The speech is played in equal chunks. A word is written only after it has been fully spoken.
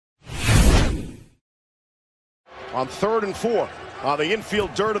On 3rd and 4 on the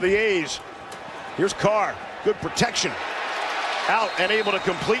infield dirt of the A's. Here's Carr. Good protection. Out and able to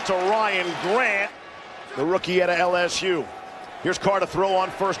complete to Ryan Grant, the rookie out of LSU. Here's Carr to throw on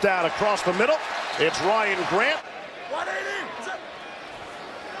 1st down across the middle. It's Ryan Grant.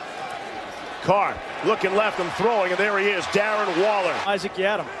 Carr looking left and throwing, and there he is, Darren Waller. Isaac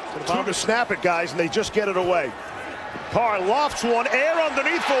Yadam. 2 to snap it, guys, and they just get it away. Carr lofts one, air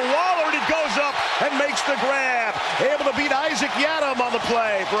underneath for Waller, and he goes up and makes the grab. Able to beat Isaac Yadam on the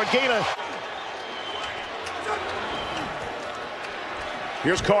play for a gain of...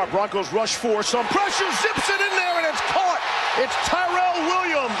 Here's Carr, Broncos rush 4, some pressure, zips it in there, and it's caught. It's Tyrell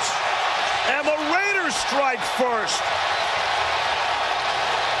Williams, and the Raiders strike first.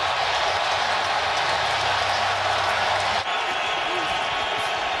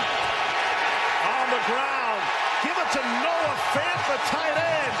 On the ground, give it to Noah Fant, the tight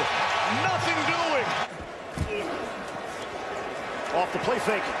end. Nothing doing. Off the play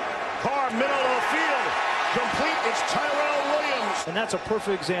fake. Carr, middle of the field. Complete, it's Tyrell Williams. And that's a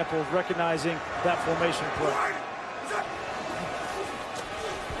perfect example of recognizing that formation play.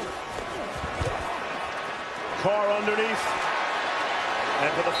 Carr underneath.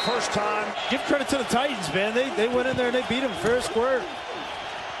 And for the first time... Give credit to the Titans, man. They went in there and they beat him fair square.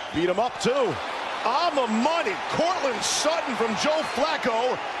 Beat him up, too. On the money. Cortland Sutton from Joe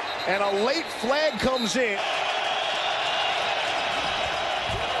Flacco. And a late flag comes in.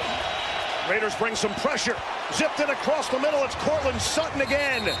 Raiders bring some pressure. Zipped in across the middle. It's Cortland Sutton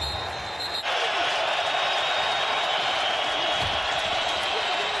again.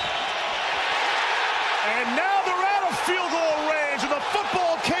 And now they're out of field goal range, and the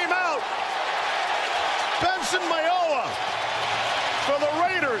football came out. Benson Mayowa for the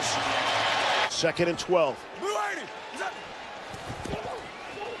Raiders. 2nd and 12.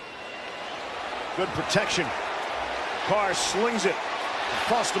 Good protection. Carr slings it.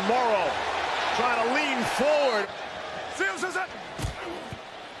 Across to Morrow. Trying to lean forward.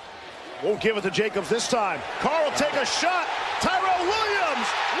 Won't give it to Jacobs this time. Carr will take a shot. Tyrell Williams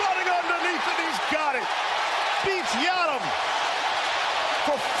running underneath it. He's got it. Beats Yadam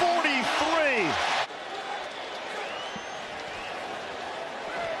for 43.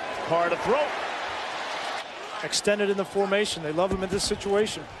 Carr to throw. Extended in the formation. They love him in this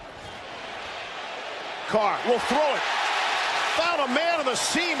situation. Carr will throw it. Found a man on the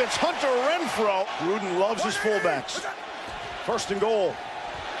seam. It's Hunter Renfrow. Gruden loves his fullbacks. 1st and goal.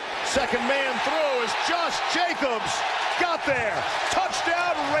 2nd man through is Josh Jacobs. Got there.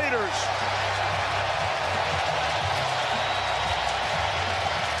 Touchdown, Raiders.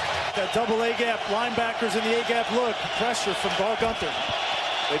 That double A-gap, linebackers in the A-gap look. Pressure from Ball Gunther.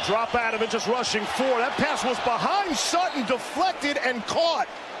 They drop out of it, just rushing 4. That pass was behind Sutton, deflected and caught.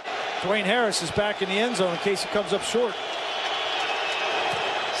 Dwayne Harris is back in the end zone in case he comes up short.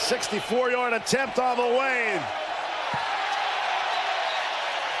 64-yard attempt on the way.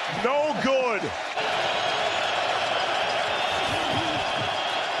 No good.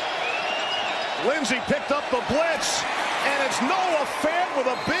 Lindsey picked up the blitz, and it's Noah Fant with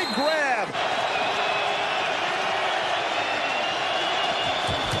a big grab.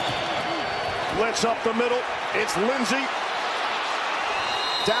 Blitz up the middle. It's Lindsey.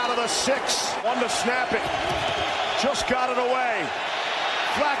 Down to the 6. 1 to snap it. Just got it away.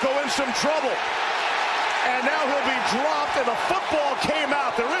 Flacco in some trouble. And now he'll be dropped, and the football came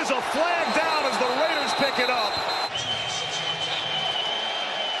out. There is a flag down as the Raiders pick it up.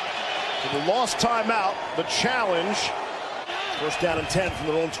 So the lost timeout, the challenge. 1st down and 10 from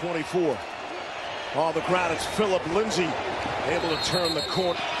their own 24. On the ground, it's Phillip Lindsay able to turn the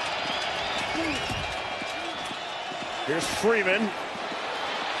corner. Here's Freeman.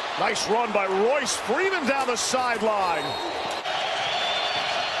 Nice run by Royce Freeman down the sideline.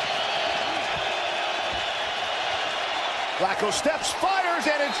 Flacco steps, fires,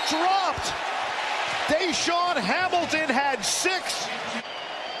 and it's dropped. Deshaun Hamilton had 6.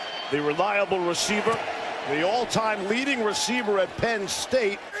 The reliable receiver, the all-time leading receiver at Penn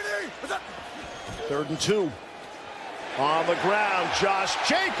State. 3rd and 2. On the ground, Josh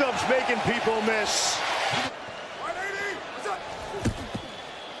Jacobs making people miss.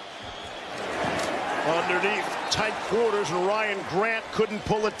 Underneath, tight quarters, and Ryan Grant couldn't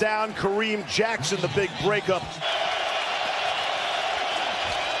pull it down. Kareem Jackson, the big breakup.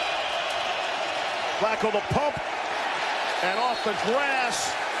 Flacco the pump, and off the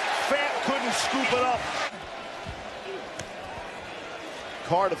grass, Fant couldn't scoop it up.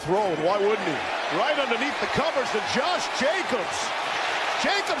 Carr to throw, and why wouldn't he? Right underneath the covers to Josh Jacobs.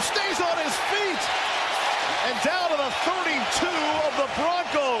 Jacobs stays on his feet, and down to the 32 of the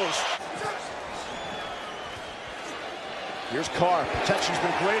Broncos. Here's Carr. Protection's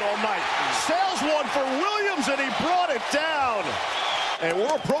been great all night. Sails one for Williams, and he brought it down. And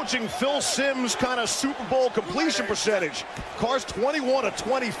we're approaching Phil Simms' kind of Super Bowl completion percentage. Carr's 21 of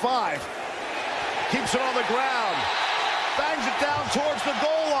 25. Keeps it on the ground. Bangs it down towards the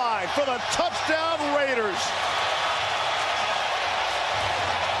goal line for the touchdown Raiders.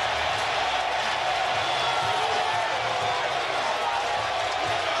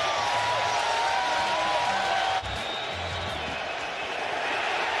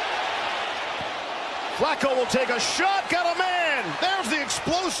 Flacco will take a shot, got a man. There's the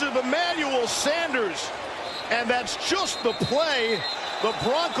explosive Emmanuel Sanders. And that's just the play the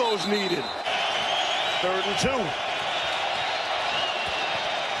Broncos needed. 3rd and 2.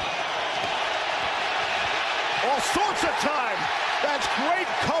 All sorts of time. That's great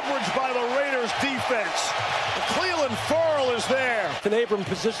coverage by the Raiders defense. Cleveland Farrell is there. And Abram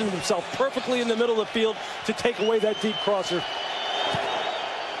positioned himself perfectly in the middle of the field to take away that deep crosser.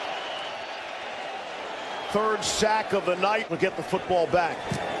 3rd sack of the night. We'll get the football back.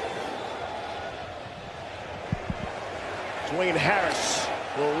 Dwayne Harris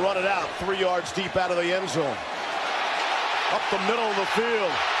will run it out 3 yards deep out of the end zone. Up the middle of the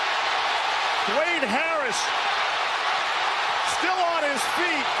field. Dwayne Harris still on his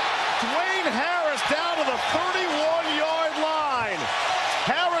feet. Dwayne Harris down to the 31-yard line.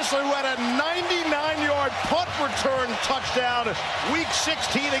 Harris, who had a 99-yard punt return touchdown week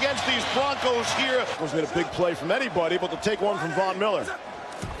 16 against these Broncos here. Wasn't it a big play from anybody, but to take one from Von Miller.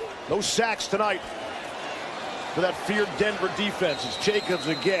 No sacks tonight for that feared Denver defense. It's Jacobs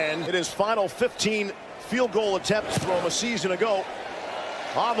again. It is final 15 field goal attempts from a season ago.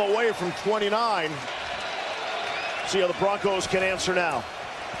 On the way from 29. See how the Broncos can answer now.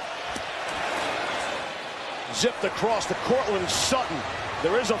 Zipped across to Cortland Sutton.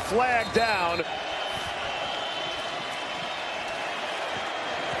 There is a flag down.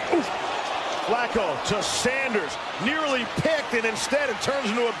 Flacco to Sanders. Nearly picked, and instead it turns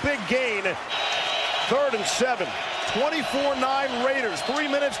into a big gain. 3rd and 7. 24-9 Raiders. 3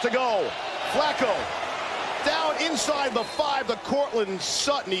 minutes to go. Flacco down inside the 5 to Cortland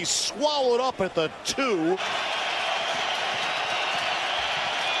Sutton. He's swallowed up at the 2.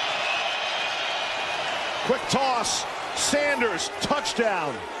 Quick toss. Sanders,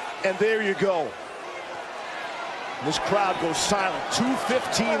 touchdown. And there you go. This crowd goes silent.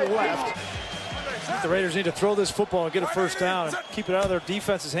 2:15 left. The Raiders need to throw this football and get a first down and keep it out of their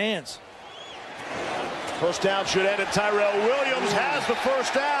defense's hands. First down should end, and Tyrell Williams has the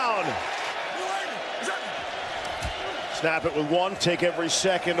first down. Snap it with 1, take every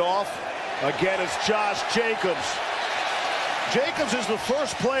second off. Again, it's Josh Jacobs. Jacobs is the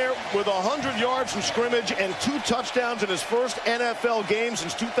first player with 100 yards from scrimmage and 2 touchdowns in his first NFL game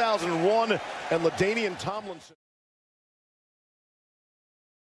since 2001, and LaDainian Tomlinson.